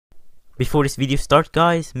Before this video starts,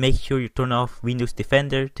 guys, make sure you turn off Windows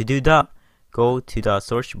Defender. To do that, go to the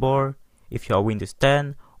search bar if you have Windows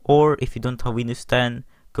 10, or if you don't have Windows 10,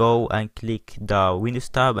 go and click the Windows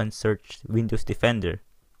tab and search Windows Defender.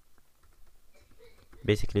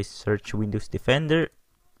 Basically search Windows Defender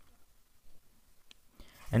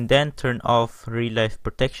and then turn off real life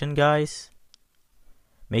protection, guys.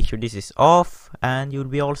 Make sure this is off and you'll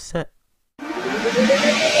be all set.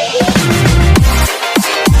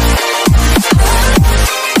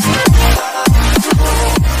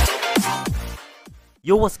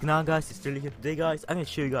 Yo, what's going on, guys? It's Sterling here. Today, guys, I'm gonna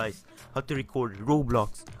show you guys how to record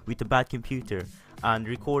Roblox with a bad computer and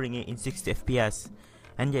recording it in 60 FPS.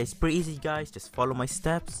 And yeah, it's pretty easy, guys. Just follow my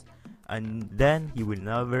steps and then you will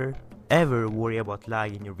never ever worry about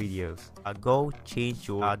lag in your videos. Go change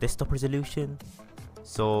your desktop resolution,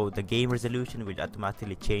 so the game resolution will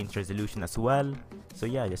automatically change resolution as well. So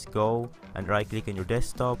yeah, just go and right click on your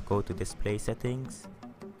desktop, go to display settings,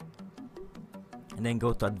 and then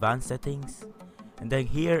go to advanced settings, and then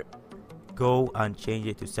here go and change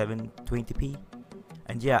it to 720p.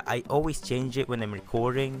 And yeah, I always change it when I'm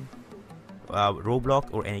recording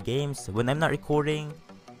Roblox or any games. When I'm not recording,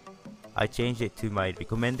 I change it to my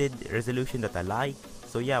recommended resolution that I like.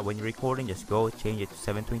 So yeah, when you're recording, just go change it to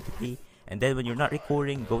 720p, and then when you're not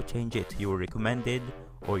recording, go change it to your recommended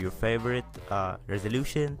or your favorite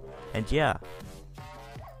resolution. And yeah,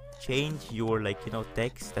 change your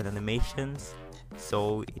text and animations,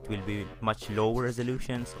 so it will be much lower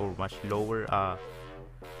resolutions or much lower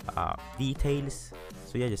details.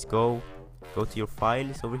 So yeah, just go to your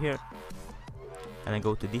files over here, and then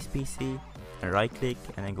go to this PC and right click,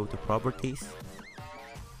 and then go to properties,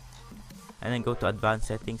 and then go to advanced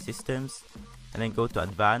settings, systems, and then go to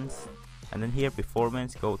advanced, and then here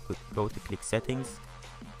performance, go to click settings,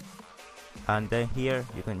 and then here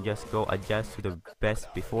you can just go adjust to the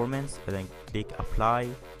best performance, and then click apply.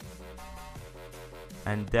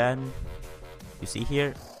 And then you see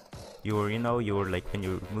here you're like when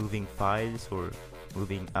you're moving files or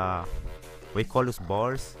moving we call those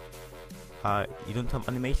bars, you don't have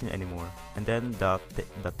animation anymore, and then the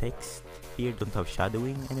text here don't have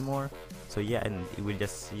shadowing anymore. So yeah, and it will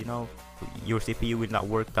just your CPU will not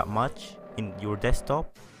work that much in your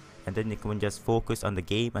desktop, and then you can just focus on the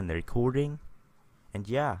game and the recording. And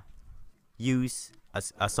yeah, use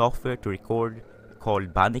a software to record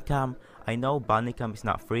called Bandicam. I know Bandicam is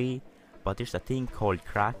not free, but there's a thing called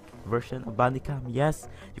crack version of Bandicam. Yes,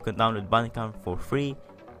 you can download Bandicam for free,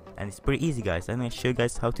 and it's pretty easy, guys. I'm gonna show you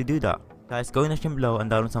guys how to do that. Guys, go in the description below and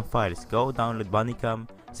download some files. Go download Bandicam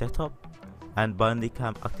setup and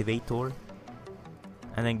Bandicam activator,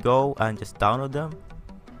 and then go and just download them.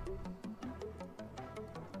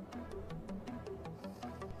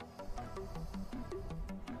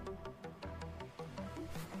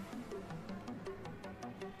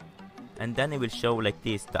 And then it will show like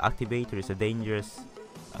this: the activator is a dangerous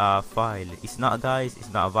file. It's not, guys,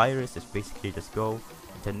 it's not a virus. It's basically just go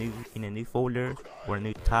in a new folder or a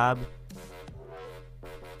new tab,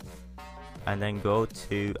 and then go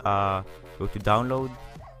to download,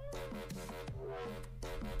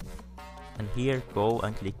 and here go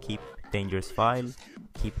and click keep dangerous file,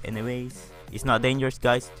 keep anyways. It's not dangerous,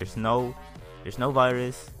 guys. There's no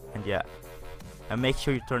virus. And yeah, and make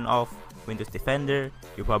sure you turn off Windows Defender.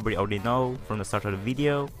 You probably already know from the start of the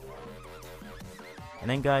video. And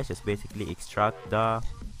then, guys, just basically extract the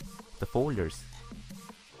folders.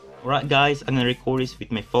 Alright, guys, I'm gonna record this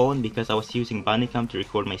with my phone because I was using Bandicam to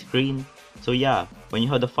record my screen. So yeah, when you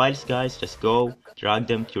have the files, guys, just go drag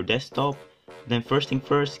them to your desktop. Then first thing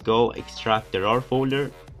first, go extract the RAR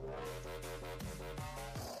folder.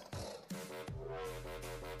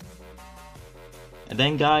 And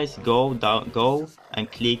then, guys, go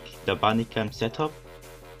and click the Bandicam setup,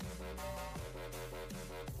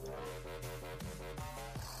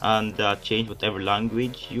 and change whatever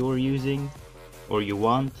language you're using or you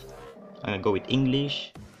want. I'm gonna go with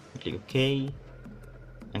English, and click OK,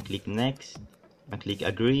 and click next, and click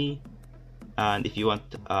agree. And if you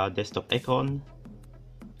want desktop icon,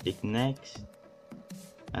 click next,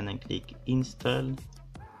 and then click install.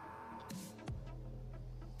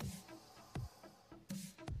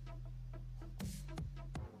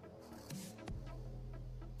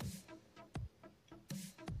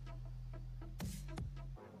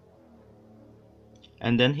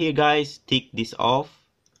 And then here, guys, tick this off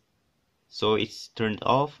so it's turned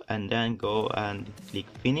off, and then go and click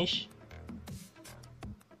finish,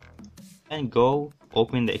 and go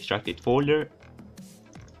open the extracted folder,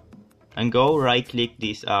 and go right click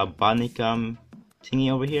this Bandicam thingy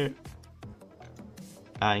over here,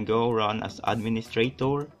 and go run as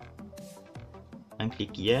administrator, and click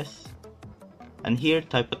yes, and here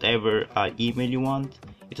type whatever email you want.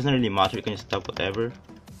 It doesn't really matter, you can just type whatever,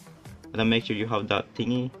 and then make sure you have that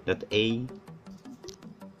thingy, that A,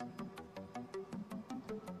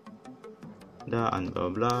 and blah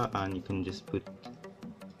blah, and you can just put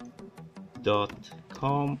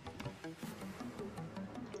 .com,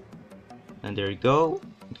 and there you go.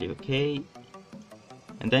 Click OK,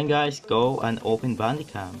 and then guys, go and open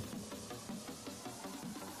Bandicam.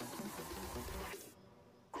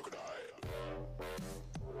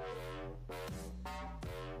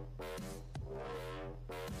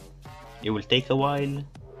 It will take a while.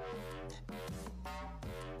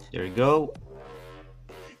 There you go.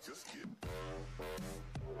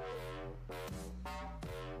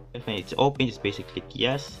 If it's open, just basically click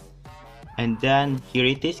yes, and then here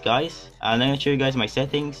it is, guys. And I'm gonna show you guys my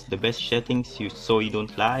settings, the best settings so you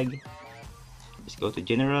don't lag. Just go to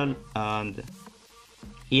general, and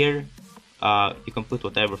here you can put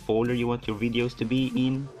whatever folder you want your videos to be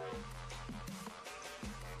in,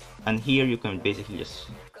 and here you can basically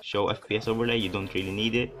just show FPS overlay, you don't really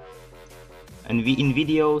need it. And in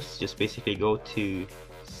videos, just basically go to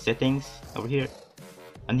settings over here,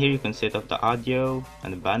 and here you can set up the audio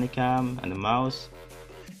and the Bandicam and the mouse,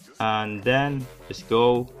 and then just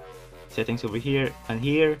go settings over here, and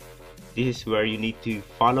here this is where you need to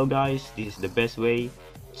follow, guys. This is the best way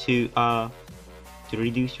to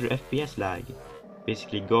reduce your FPS lag.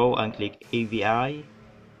 Basically go and click AVI,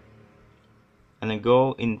 and then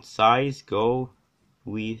go in size, go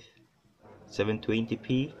with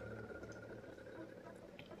 720p,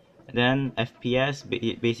 then FPS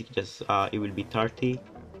basically just it will be 30.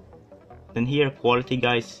 Then here quality,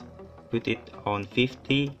 guys, put it on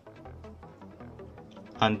 50,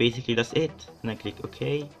 and basically that's it. And then click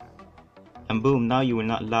OK, and boom, now you will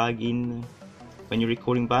not lag in when you're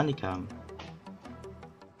recording Bandicam.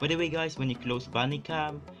 By the way, guys, when you close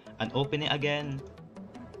Bandicam and open it again,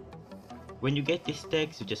 when you get this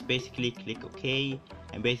text, you just basically click OK,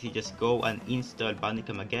 and basically just go and install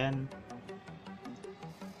Bandicam again.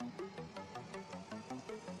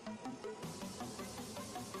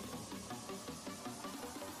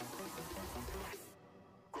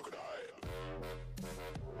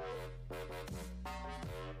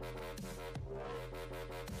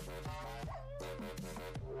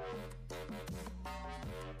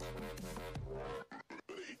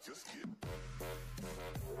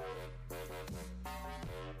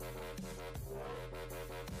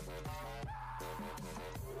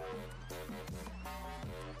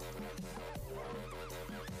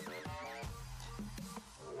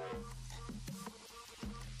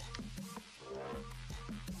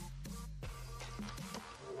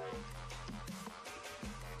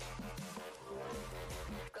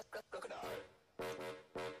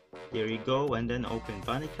 There you go, and then open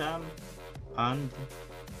Bandicam, and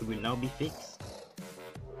it will now be fixed.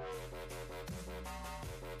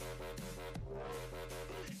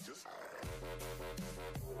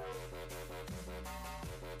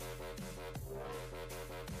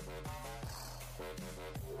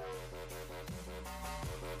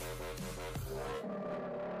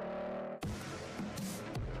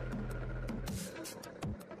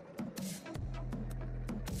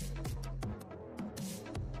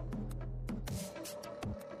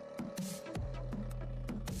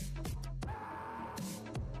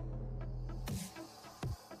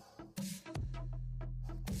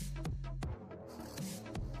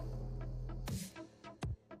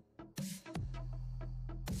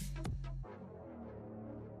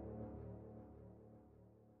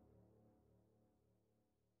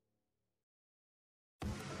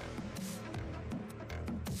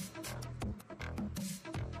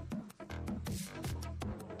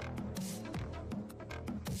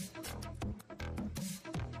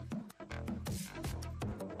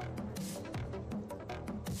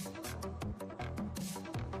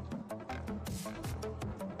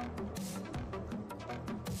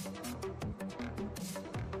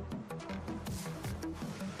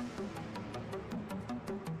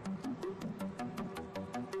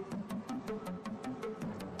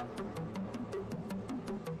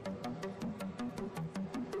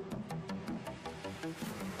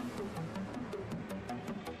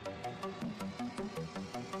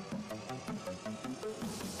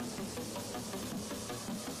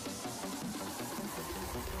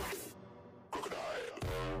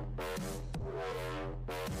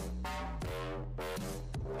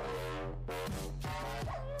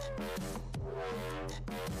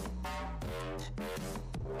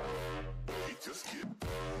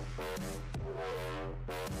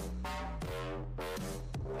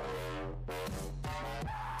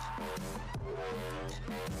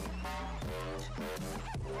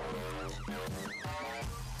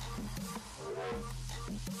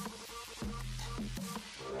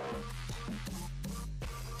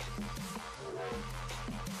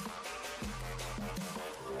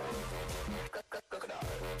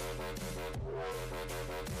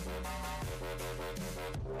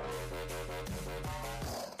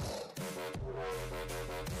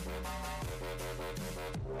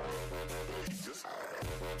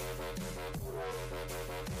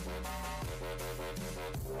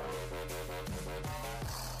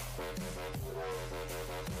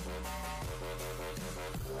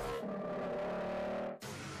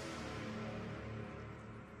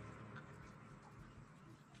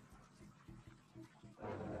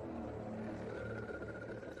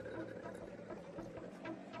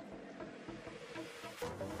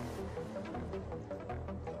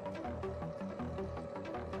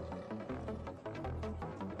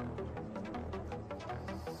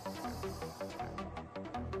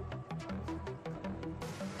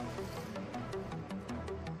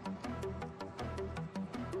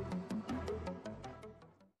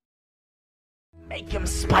 Make him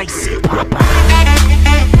spicy,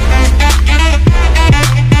 Papa.